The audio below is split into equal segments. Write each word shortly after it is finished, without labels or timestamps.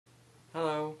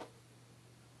Hello,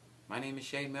 my name is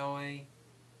Shay Milway.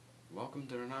 Welcome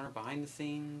to another behind the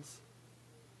scenes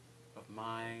of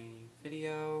my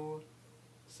video,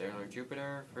 Sailor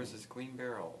Jupiter versus Queen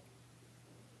Beryl.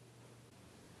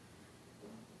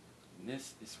 And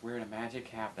this is where the magic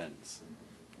happens.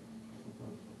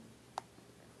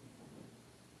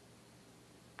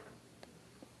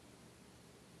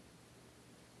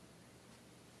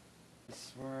 This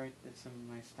is where I did some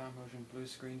of my stop motion blue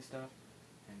screen stuff,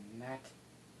 and that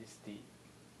is the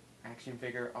action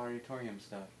figure auditorium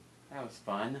stuff. That was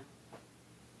fun.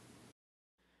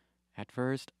 At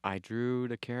first, I drew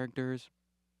the characters,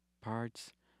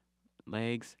 parts,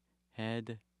 legs,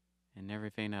 head, and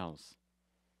everything else.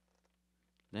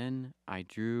 Then I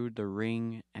drew the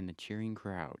ring and the cheering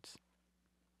crowds.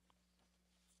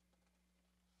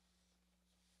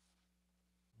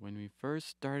 When we first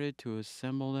started to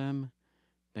assemble them,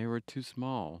 they were too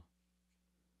small.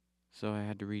 So I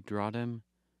had to redraw them,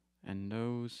 and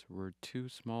those were too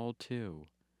small too.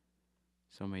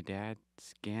 So my dad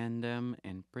scanned them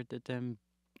and printed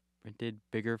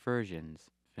bigger versions.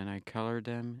 Then I colored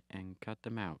them and cut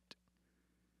them out.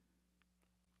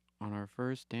 On our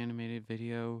first animated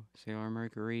video, Sailor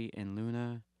Mercury and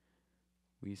Luna,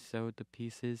 we sewed the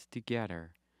pieces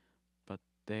together, but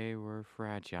they were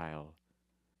fragile.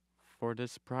 For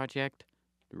this project,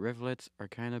 the rivulets are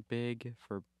kind of big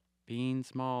for being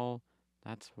small,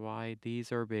 that's why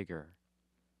these are bigger.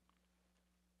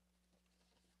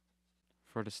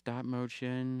 For the stop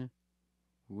motion,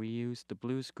 we used the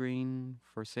blue screen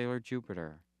for Sailor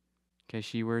Jupiter, because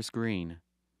she wears green.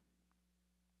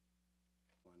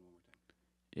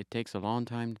 It takes a long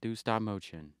time to do stop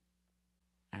motion.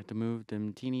 I have to move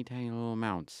them teeny tiny little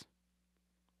amounts.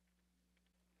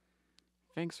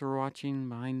 Thanks for watching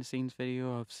behind the scenes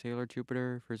video of Sailor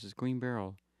Jupiter versus Queen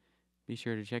Beryl. Be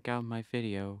sure to check out my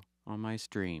video on my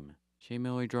stream, Shay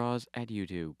Millie Draws at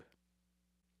YouTube.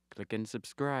 Click and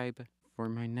subscribe. For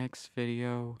my next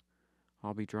video,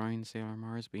 I'll be drawing Sailor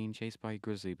Mars being chased by a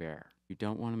grizzly bear. You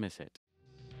don't want to miss it.